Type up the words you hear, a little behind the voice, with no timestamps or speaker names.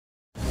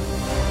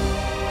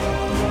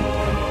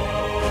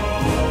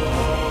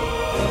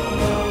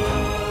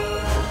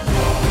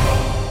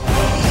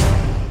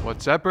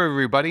What's up,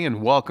 everybody,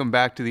 and welcome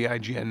back to the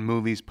IGN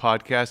Movies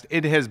podcast.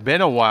 It has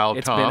been a while, Tom.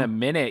 It's been a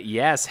minute,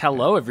 yes.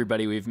 Hello,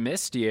 everybody. We've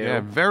missed you.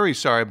 Yeah, very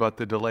sorry about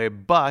the delay,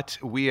 but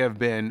we have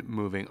been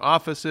moving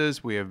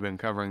offices. We have been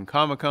covering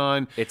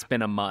Comic-Con. It's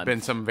been a month.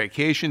 Been some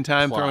vacation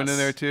time Plus. thrown in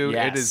there, too.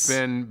 Yes. It has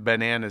been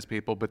bananas,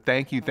 people, but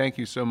thank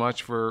you so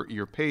much for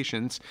your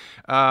patience.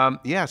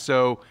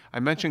 So I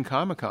mentioned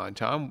Comic-Con,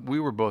 Tom.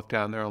 We were both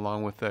down there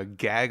along with a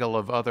gaggle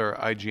of other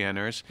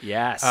IGNers.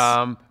 Yes.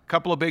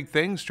 Couple of big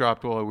things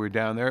dropped while we were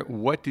down there.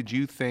 What did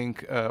you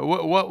think?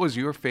 What was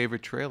your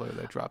favorite trailer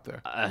that dropped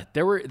there?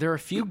 There were a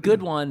few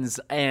good ones,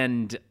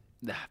 and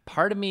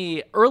part of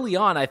me early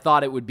on I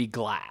thought it would be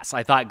Glass.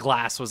 I thought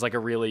Glass was like a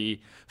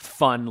really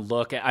fun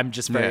look. I'm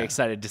just very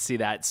excited to see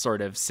that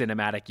sort of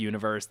cinematic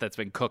universe that's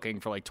been cooking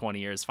for like 20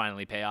 years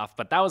finally pay off.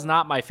 But that was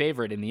not my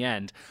favorite in the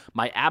end.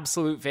 My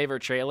absolute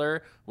favorite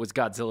trailer was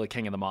Godzilla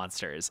King of the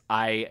Monsters.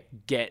 I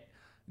get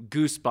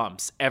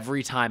goosebumps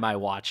every time I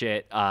watch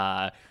it.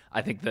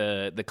 I think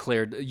the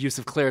use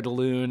of Claire de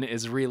Lune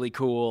is really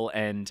cool,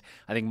 and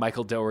I think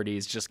Michael Dougherty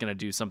is just going to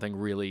do something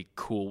really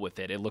cool with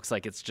it. It looks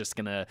like it's just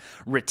going to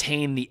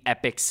retain the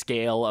epic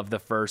scale of the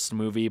first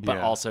movie, but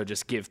also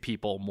just give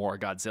people more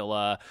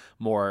Godzilla,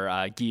 more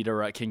King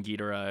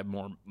Ghidorah,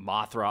 more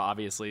Mothra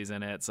obviously is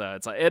in it. So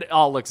it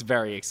all looks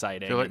very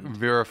exciting. I feel like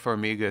Vera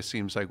Farmiga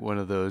seems like one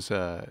of those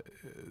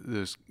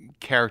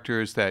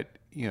characters that,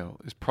 you know,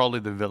 is probably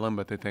the villain,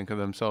 but they think of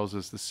themselves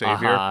as the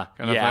savior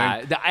kind of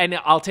thing. And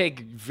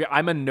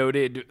I'm a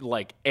noted,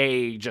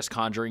 just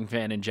Conjuring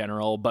fan in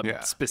general,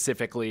 but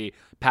specifically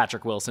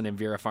Patrick Wilson and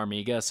Vera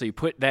Farmiga. So you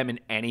put them in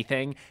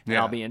anything, and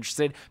I'll be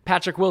interested.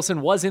 Patrick Wilson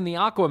was in the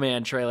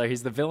Aquaman trailer.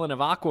 He's the villain of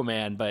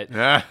Aquaman, but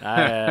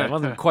I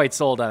wasn't quite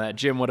sold on that.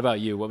 Jim, what about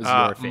you? What was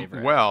your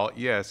favorite? Well,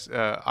 yes,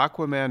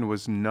 Aquaman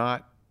was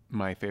not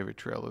my favorite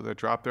trailer that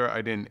dropped there.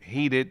 I didn't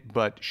hate it,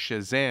 but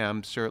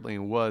Shazam certainly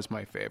was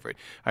my favorig.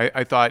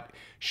 I thought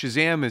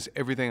Shazam is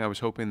everything I was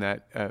hoping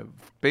that,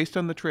 based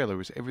on the trailer,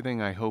 was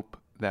everything I hope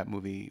that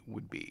movie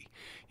would be.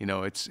 You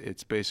know, it's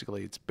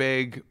basically, it's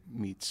big,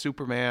 meets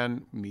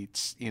Superman,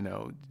 meets, you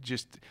know,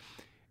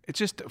 it's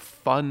just a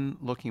fun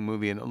looking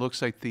movie, and it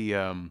looks like the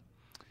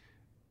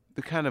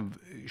kind of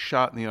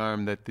shot in the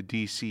arm that the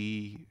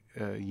DC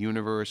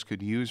universe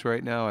could use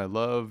right now. I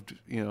loved,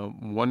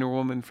 Wonder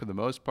Woman for the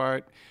most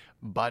part,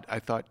 but I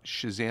thought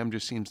Shazam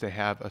just seems to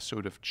have a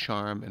sort of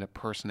charm and a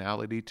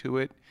personality to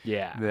it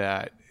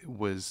that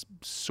was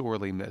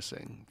sorely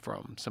missing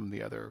from some of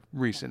the other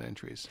recent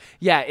entries.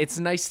 Yeah, it's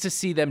nice to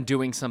see them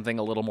doing something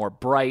a little more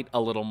bright, a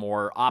little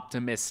more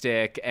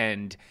optimistic,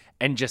 and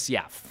just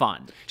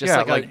fun.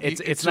 Just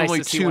it's nice only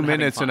to see 2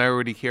 minutes, and I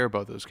already care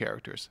about those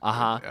characters.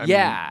 I mean,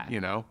 yeah,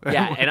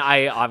 and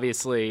I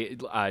obviously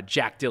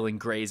Jack Dylan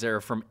Grazer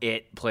from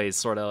It plays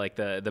sort of like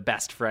the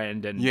best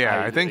friend, and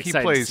I think he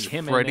plays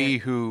Freddy,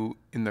 who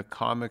in the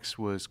comics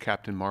was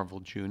Captain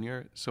Marvel Jr.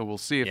 So we'll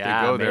see if they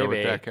go there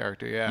with that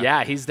character.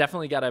 Yeah, he's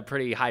definitely got a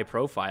pretty high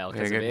profile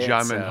because of it.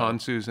 Djimon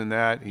Hounsou's in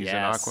that. He's in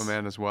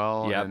Aquaman as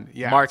well. Yep.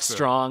 And Mark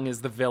Strong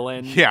is the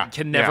villain.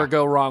 Can never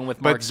go wrong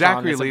with Mark But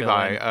Strong. Zachary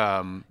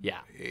Levi,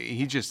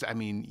 he just,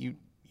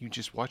 you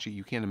just watch it,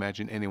 you can't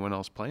imagine anyone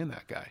else playing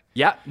that guy.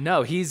 Yeah,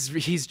 no, he's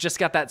just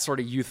got that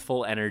sort of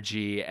youthful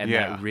energy and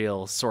that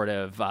real sort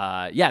of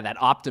that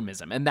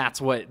optimism, and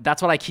that's what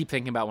I keep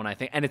thinking about when I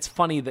think. And it's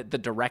funny that the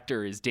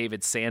director is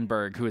David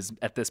Sandberg, who is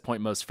at this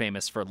point most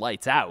famous for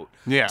Lights Out.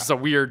 Yeah, it's a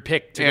weird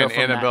pick to go from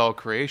Annabelle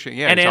Creation.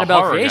 And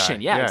Annabelle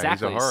Creation. Yeah,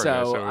 exactly. He's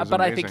a horror guy,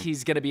 but I think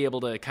he's going to be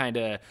able to kind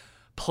of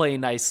play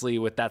nicely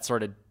with that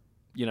sort of,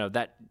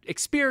 that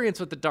experience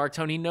with the dark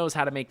tone. He knows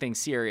how to make things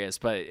serious,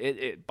 but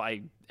it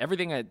by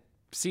everything I've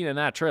seen in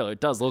that trailer, it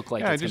does look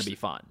like it's going to be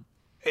fun.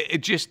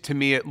 It just, to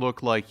me, it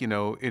looked like,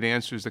 it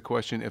answers the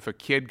question, if a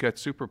kid got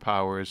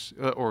superpowers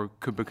or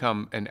could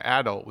become an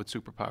adult with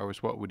superpowers,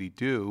 what would he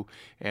do?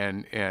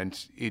 And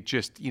it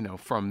just,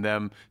 from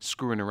them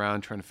screwing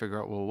around trying to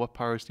figure out, well, what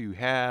powers do you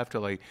have,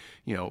 to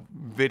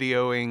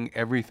videoing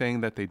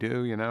everything that they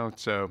do,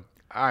 So,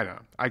 I don't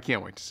know. I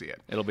can't wait to see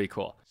it. It'll be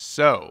cool.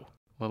 So,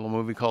 little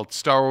movie called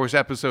Star Wars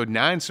Episode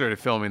 9 started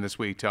filming this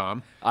week,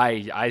 Tom.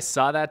 I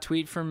saw that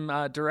tweet from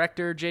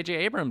director J.J.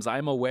 Abrams.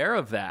 I'm aware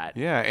of that.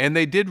 Yeah, and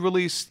they did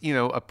release,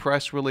 a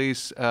press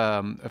release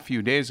a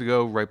few days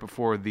ago, right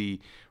before the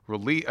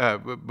release,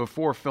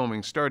 before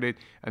filming started,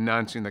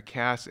 announcing the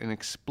cast and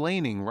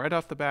explaining right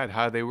off the bat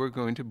how they were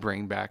going to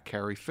bring back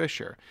Carrie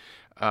Fisher.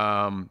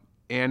 And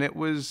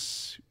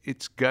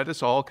it's got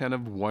us all kind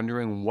of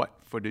wondering what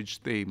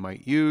footage they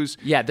might use.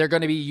 Yeah, they're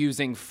going to be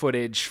using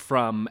footage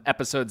from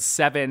episode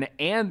 7,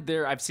 and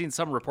I've seen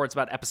some reports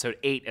about episode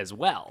 8 as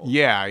well.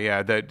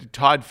 Yeah. That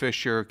Todd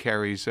Fisher,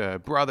 Carrie's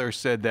brother,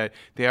 said that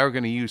they are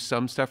going to use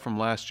some stuff from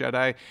Last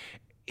Jedi.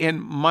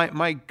 And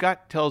my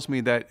gut tells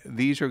me that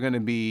these are going to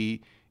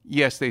be,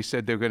 yes, they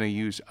said they're going to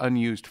use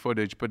unused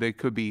footage, but they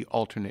could be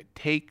alternate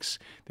takes.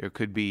 There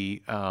could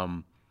be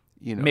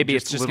maybe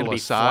it's just going to be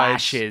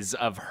flashes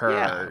of her.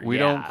 Yeah, we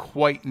don't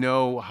quite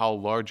know how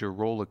large a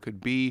role it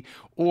could be,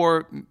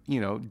 or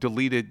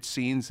deleted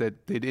scenes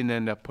that they didn't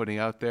end up putting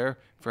out there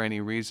for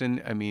any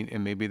reason. I mean,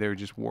 and maybe they're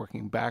just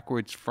working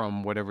backwards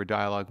from whatever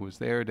dialogue was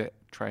there to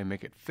try and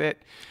make it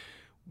fit.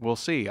 We'll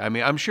see. I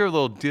mean, I'm sure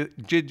they'll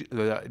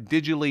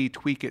digitally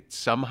tweak it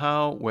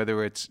somehow,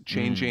 whether it's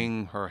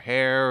changing her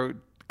hair,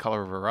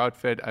 color of her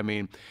outfit. I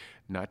mean,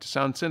 not to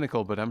sound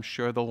cynical, but I'm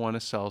sure they'll want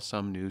to sell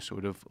some new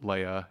sort of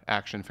Leia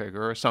action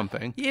figure or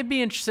something. It'd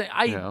be interesting.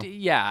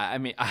 I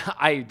mean,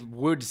 I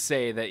would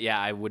say that,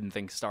 I wouldn't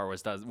think Star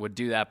Wars would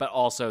do that, but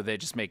also they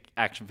just make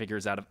action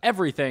figures out of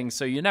everything,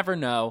 so you never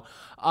know.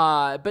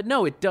 But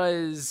no, it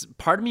does.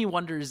 Part of me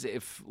wonders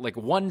if, like,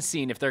 one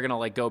scene, if they're going to,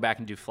 like, go back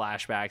and do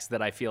flashbacks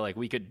that I feel like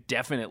we could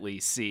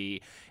definitely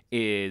see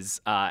is,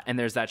 and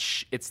there's that,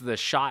 it's the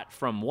shot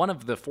from one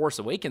of the Force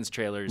Awakens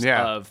trailers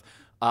of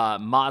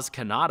Maz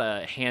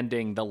Kanata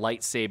handing the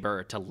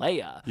lightsaber to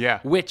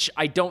Leia, which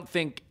I don't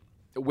think,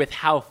 with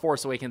how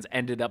Force Awakens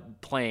ended up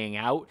playing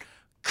out,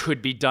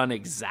 could be done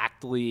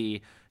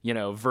exactly,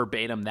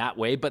 verbatim that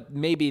way. But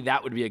maybe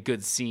that would be a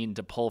good scene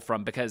to pull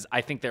from, because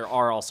I think there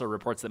are also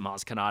reports that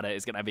Maz Kanata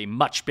is going to have a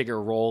much bigger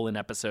role in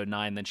Episode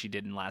 9 than she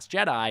did in Last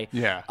Jedi.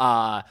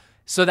 Yeah.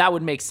 So that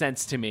would make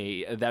sense to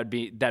me.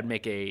 That'd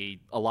make a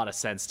lot of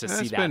sense to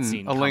see that scene. That's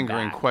been a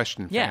lingering back.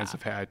 question fans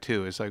have had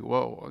too. It's like,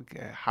 whoa,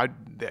 okay,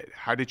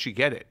 how did she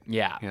get it?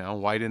 Yeah.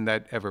 Why didn't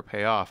that ever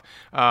pay off?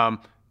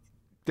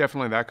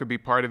 Definitely, that could be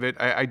part of it.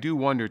 I do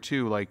wonder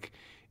too, like,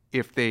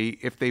 if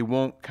they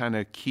won't kind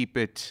of keep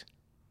it.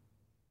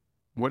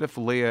 What if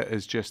Leia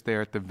is just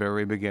there at the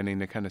very beginning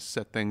to kind of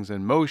set things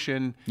in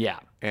motion? Yeah.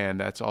 And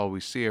that's all we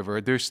see of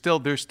her. There's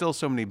still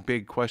so many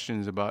big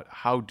questions about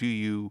how do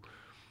you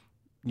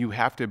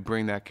have to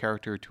bring that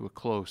character to a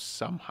close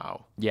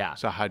somehow. Yeah.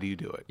 So how do you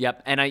do it?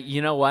 Yep. And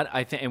you know what?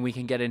 I think, and we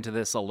can get into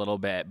this a little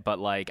bit, but,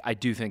 like, I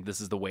do think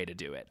this is the way to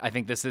do it. I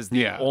think this is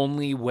the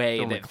only way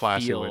the only that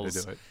classy feels. way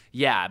to do it.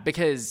 Yeah,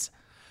 because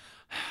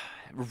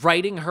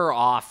writing her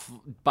off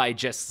by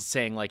just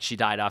saying, like, she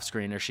died off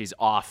screen or she's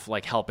off,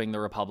 like, helping the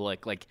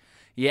Republic, like,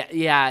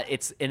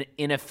 it's an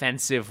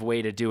inoffensive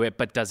way to do it,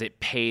 but does it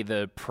pay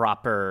the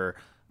proper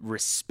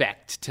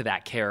respect to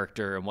that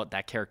character and what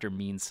that character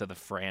means to the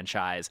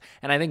franchise?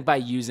 And I think by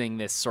using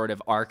this sort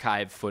of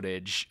archive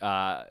footage,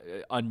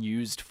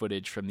 unused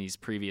footage from these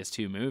previous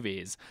two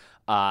movies,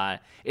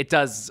 it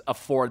does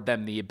afford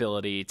them the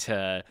ability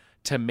to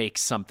make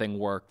something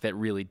work that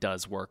really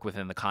does work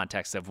within the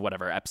context of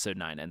whatever Episode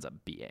 9 ends up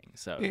being.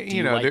 So do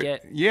you like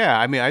it? Yeah,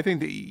 I mean, I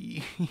think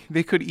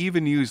they could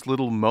even use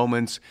little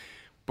moments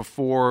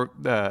before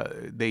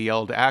they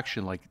yelled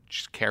action, like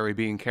just Carrie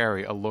being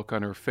Carrie, a look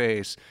on her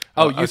face.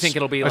 Oh, you think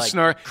it'll be like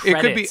snark? Credits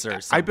it could be.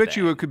 Or something. I bet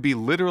you it could be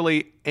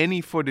literally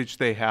any footage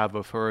they have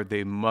of her.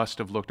 They must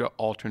have looked at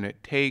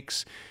alternate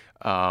takes,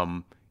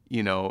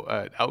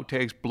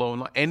 outtakes,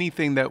 blown,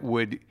 anything that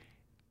would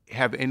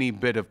have any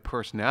bit of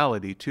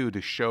personality too,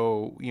 to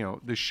show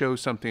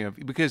something of,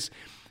 because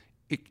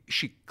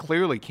she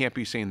clearly can't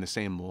be saying the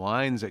same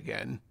lines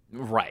again.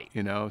 Right.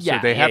 So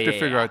they have to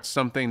figure out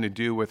something to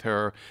do with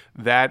her,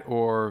 that,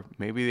 or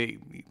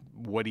maybe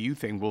what do you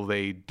think? Will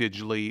they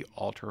digitally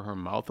alter her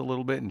mouth a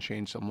little bit and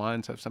change some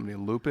lines, have somebody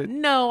loop it?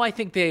 No, I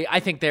think they'll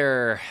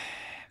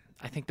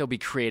be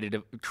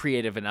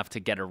creative enough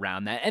to get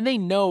around that. And they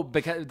know,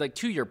 because, like,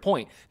 to your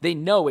point, they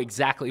know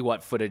exactly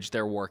what footage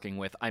they're working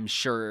with. I'm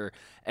sure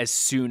as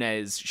soon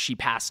as she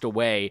passed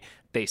away,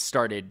 they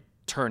started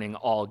turning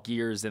all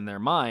gears in their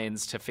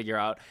minds to figure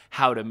out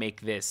how to make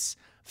this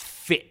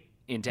fit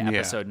into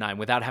Episode 9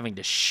 without having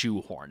to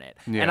shoehorn it.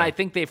 Yeah. And I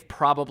think they've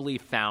probably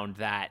found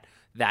that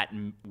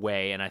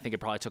way, and I think it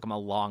probably took them a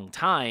long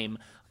time.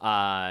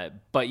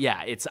 But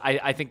yeah,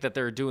 I think that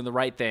they're doing the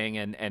right thing,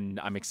 and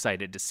I'm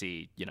excited to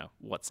see,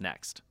 what's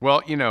next.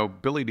 Well,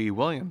 Billy D.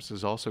 Williams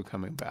is also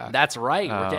coming back. That's right.